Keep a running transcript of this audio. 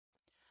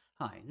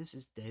Hi, this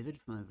is David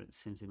from over at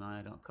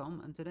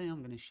simplymaya.com, and today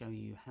I'm going to show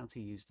you how to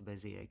use the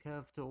Bezier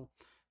Curve Tool,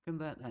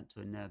 convert that to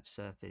a NURBS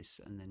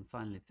surface, and then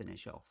finally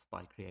finish off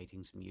by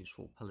creating some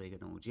useful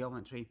polygonal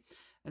geometry,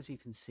 as you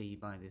can see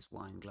by this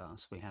wine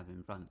glass we have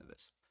in front of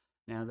us.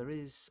 Now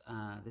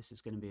this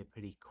is going to be a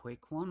pretty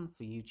quick one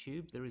for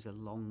YouTube. There is a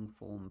long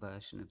form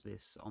version of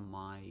this on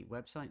my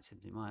website,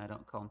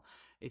 simplymaya.com,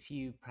 if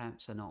you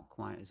perhaps are not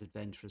quite as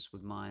adventurous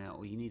with Maya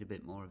or you need a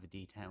bit more of a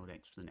detailed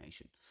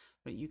explanation.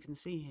 But you can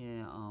see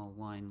here our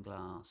wine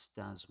glass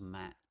does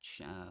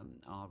match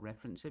our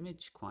reference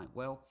image quite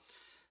well.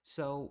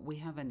 So we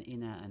have an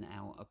inner and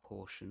outer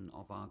portion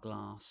of our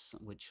glass,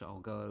 which I'll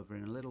go over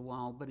in a little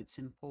while, but it's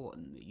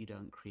important that you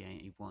don't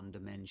create a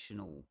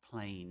one-dimensional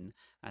plane,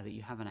 that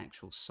you have an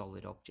actual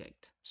solid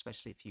object,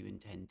 especially if you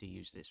intend to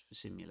use this for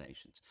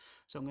simulations.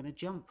 So I'm going to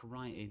jump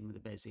right in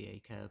with the Bezier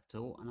Curve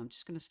Tool, and I'm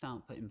just going to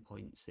start putting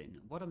points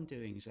in. What I'm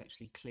doing is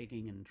actually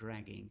clicking and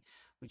dragging,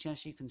 which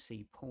as you can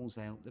see pulls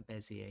out the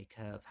Bezier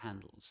curve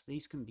handles.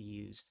 These can be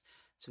used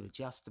to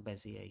adjust the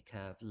Bezier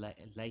curve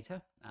later.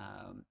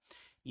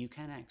 You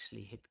can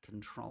actually hit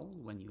Control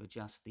when you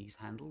adjust these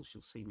handles.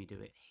 You'll see me do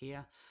it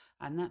here,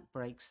 and that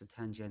breaks the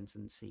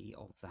tangency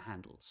of the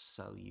handles,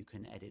 so you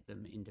can edit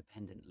them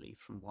independently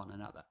from one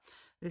another.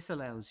 This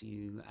allows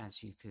you,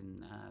 as you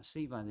can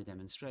see by the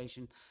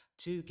demonstration,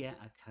 to get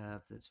a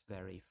curve that's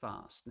very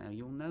fast. Now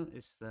you'll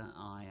notice that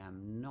I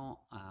am not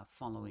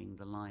following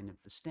the line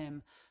of the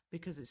stem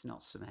because it's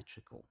not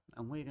symmetrical,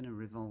 and we're going to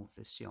revolve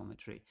this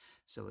geometry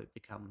so it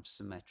becomes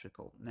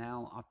symmetrical.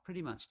 Now I've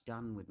pretty much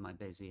done with my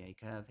Bezier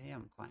curve here.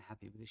 I'm quite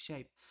happy with the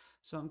shape,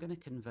 so I'm going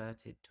to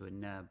convert it to a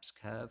NURBS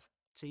curve.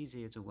 It's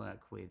easier to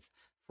work with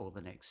for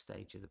the next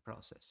stage of the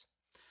process.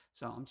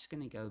 So I'm just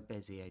going to go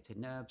Bezier to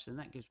NURBS, and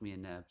that gives me a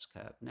NURBS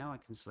curve. Now I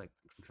can select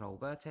the control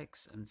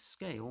vertex and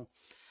scale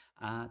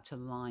to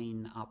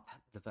line up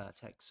the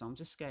vertex. So I'm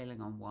just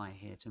scaling on Y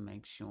here to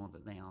make sure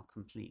that they are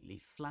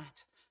completely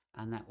flat,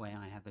 and that way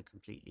I have a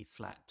completely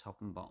flat top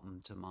and bottom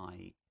to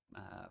my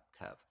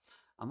curve.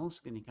 I'm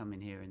also going to come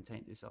in here and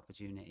take this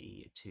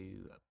opportunity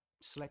to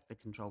select the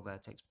control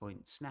vertex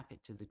point, snap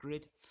it to the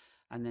grid,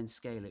 and then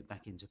scale it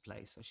back into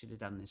place. I should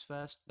have done this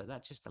first, but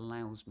that just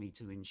allows me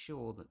to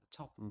ensure that the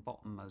top and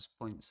bottommost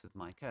points of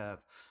my curve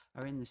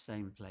are in the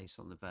same place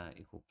on the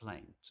vertical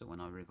plane. So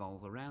when I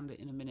revolve around it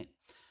in a minute,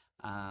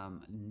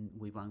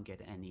 we won't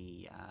get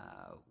any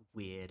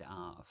weird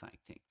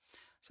artifacting.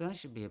 So that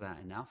should be about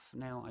enough.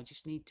 Now I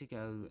just need to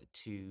go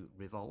to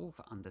revolve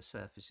under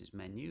surfaces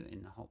menu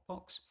in the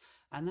hotbox,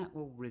 and that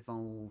will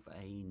revolve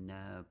a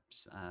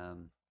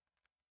NURBS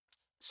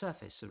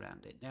surface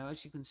around it. Now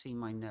as you can see,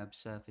 my NURBS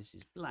surface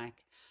is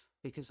black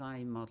because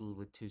I model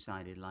with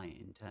two-sided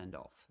lighting turned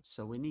off.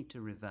 So we need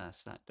to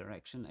reverse that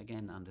direction.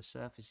 Again, under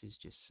surfaces,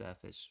 just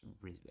surface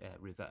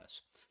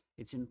reverse.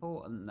 It's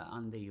important that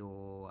under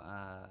your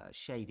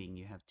shading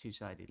you have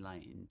two-sided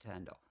lighting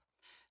turned off.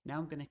 Now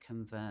I'm going to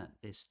convert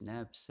this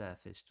NURBS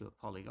surface to a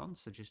polygon,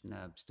 so just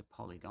NURBS to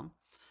polygon,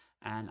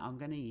 and I'm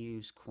going to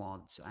use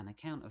quads and a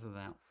count of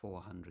about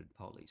 400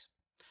 polys.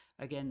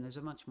 Again, there's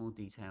a much more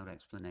detailed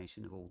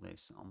explanation of all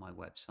this on my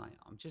website.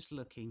 I'm just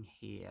looking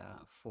here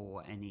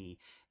for any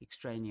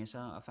extraneous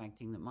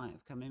artifacting that might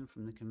have come in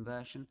from the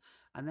conversion,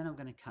 and then I'm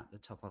going to cut the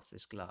top off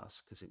this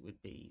glass because it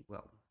would be,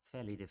 well,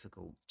 fairly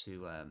difficult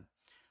to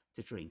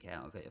drink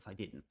out of it if I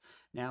didn't.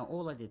 Now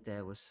all I did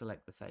there was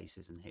select the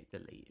faces and hit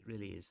delete. It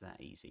really is that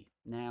easy.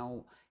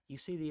 Now you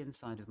see the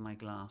inside of my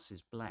glass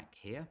is black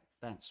here.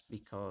 That's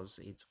because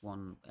it's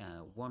one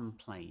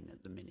plane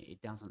at the minute.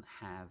 It doesn't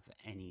have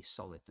any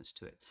solidness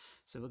to it.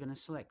 So we're going to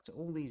select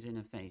all these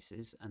inner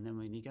faces, and then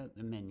we're going to go to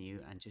the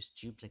menu and just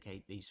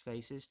duplicate these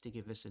faces to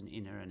give us an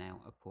inner and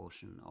outer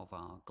portion of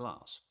our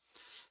glass.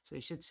 So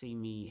you should see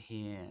me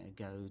here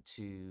go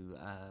to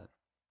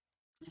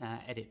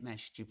edit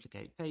mesh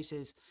duplicate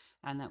faces,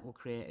 and that will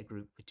create a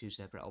group with two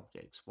separate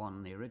objects,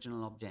 one the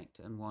original object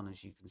and one,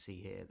 as you can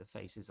see here, the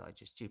faces I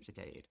just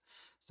duplicated.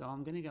 So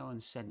I'm going to go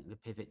and center the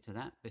pivot to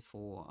that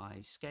before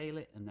I scale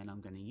it, and then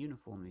I'm going to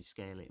uniformly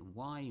scale it in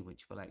Y,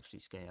 which will actually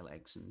scale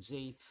X and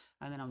Z,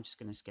 and then I'm just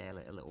going to scale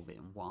it a little bit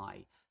in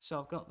Y. So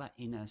I've got that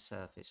inner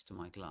surface to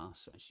my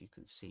glass, as you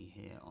can see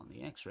here on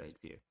the X-rayed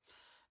view.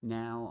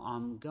 Now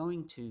I'm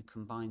going to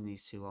combine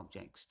these two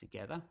objects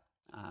together.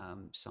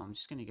 So I'm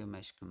just going to go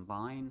mesh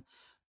combine,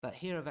 but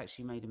here I've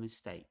actually made a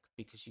mistake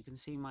because you can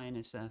see my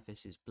inner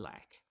surface is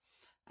black,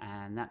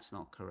 and that's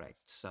not correct.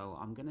 So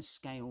I'm going to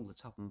scale the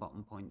top and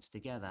bottom points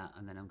together,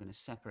 and then I'm going to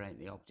separate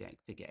the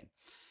object again,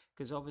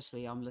 because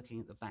obviously I'm looking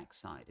at the back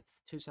side. If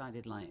the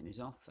two-sided lighting is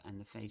off and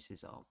the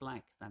faces are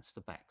black, that's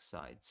the back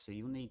side. So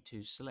you'll need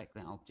to select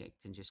that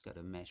object and just go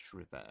to mesh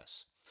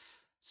reverse.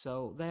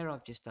 So there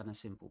I've just done a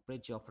simple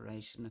bridge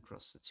operation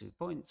across the 2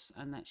 points,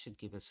 and that should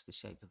give us the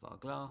shape of our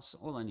glass.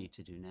 All I need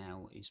to do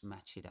now is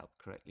match it up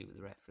correctly with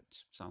the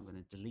reference. So I'm going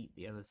to delete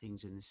the other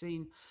things in the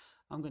scene.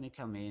 I'm going to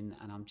come in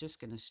and I'm just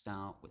going to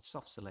start with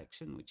soft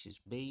selection, which is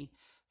B,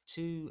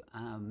 to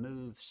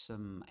move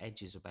some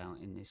edges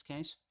about in this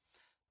case.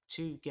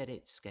 to get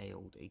it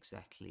scaled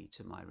exactly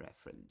to my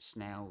reference.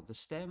 Now the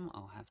stem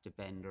I'll have to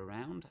bend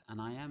around,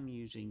 and I am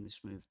using the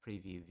smooth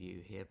preview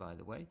view here, by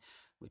the way,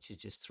 which is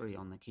just 3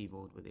 on the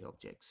keyboard with the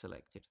object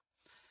selected.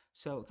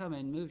 So come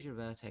in, move your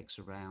vertex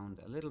around,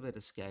 a little bit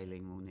of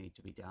scaling will need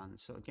to be done.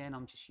 So again,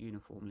 I'm just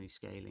uniformly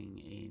scaling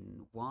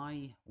in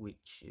Y,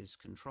 which is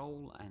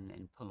control, and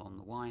then pull on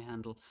the Y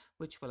handle,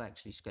 which will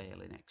actually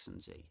scale in X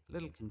and Z. A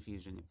little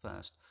confusing at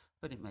first,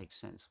 but it makes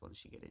sense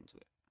once you get into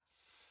it.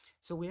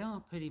 So we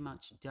are pretty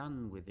much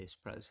done with this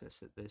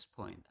process at this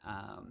point.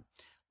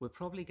 We're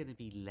probably going to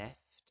be left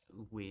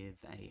with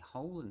a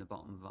hole in the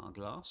bottom of our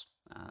glass.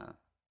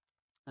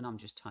 And I'm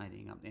just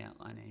tidying up the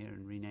outliner here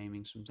and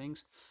renaming some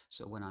things.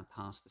 So when I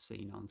pass the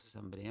scene on to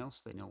somebody else,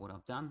 they know what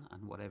I've done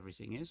and what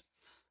everything is.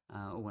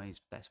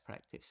 Always best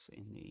practice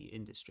in the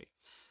industry.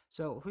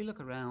 So if we look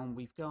around,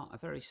 we've got a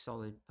very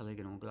solid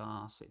polygonal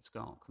glass. It's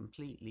got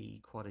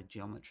completely quadratic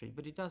geometry,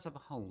 but it does have a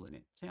hole in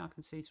it. See, I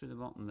can see through the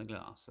bottom of the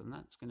glass, and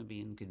that's going to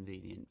be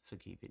inconvenient for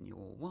keeping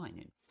your wine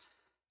in.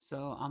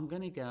 So I'm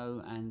going to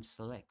go and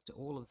select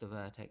all of the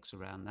vertex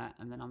around that,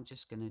 and then I'm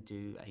just going to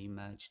do a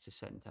merge to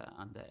center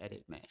under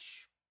edit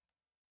mesh.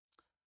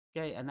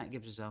 Okay, and that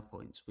gives us our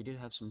points. We do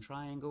have some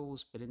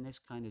triangles, but in this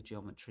kind of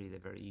geometry, they're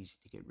very easy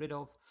to get rid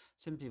of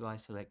simply by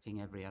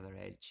selecting every other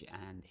edge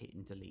and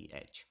hitting delete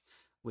edge,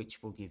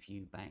 which will give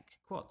you back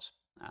quads.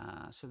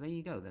 So there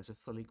you go, there's a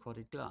fully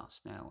quadded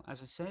glass. Now,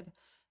 as I said,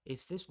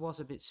 if this was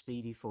a bit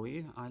speedy for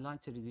you, I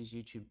like to do these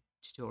YouTube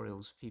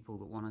tutorials for people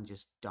that want to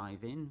just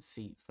dive in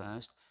feet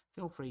first.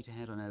 Feel free to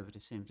head on over to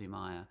Simply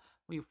Maya,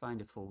 where you'll find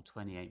a full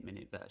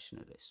 28-minute version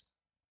of this.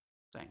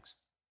 Thanks.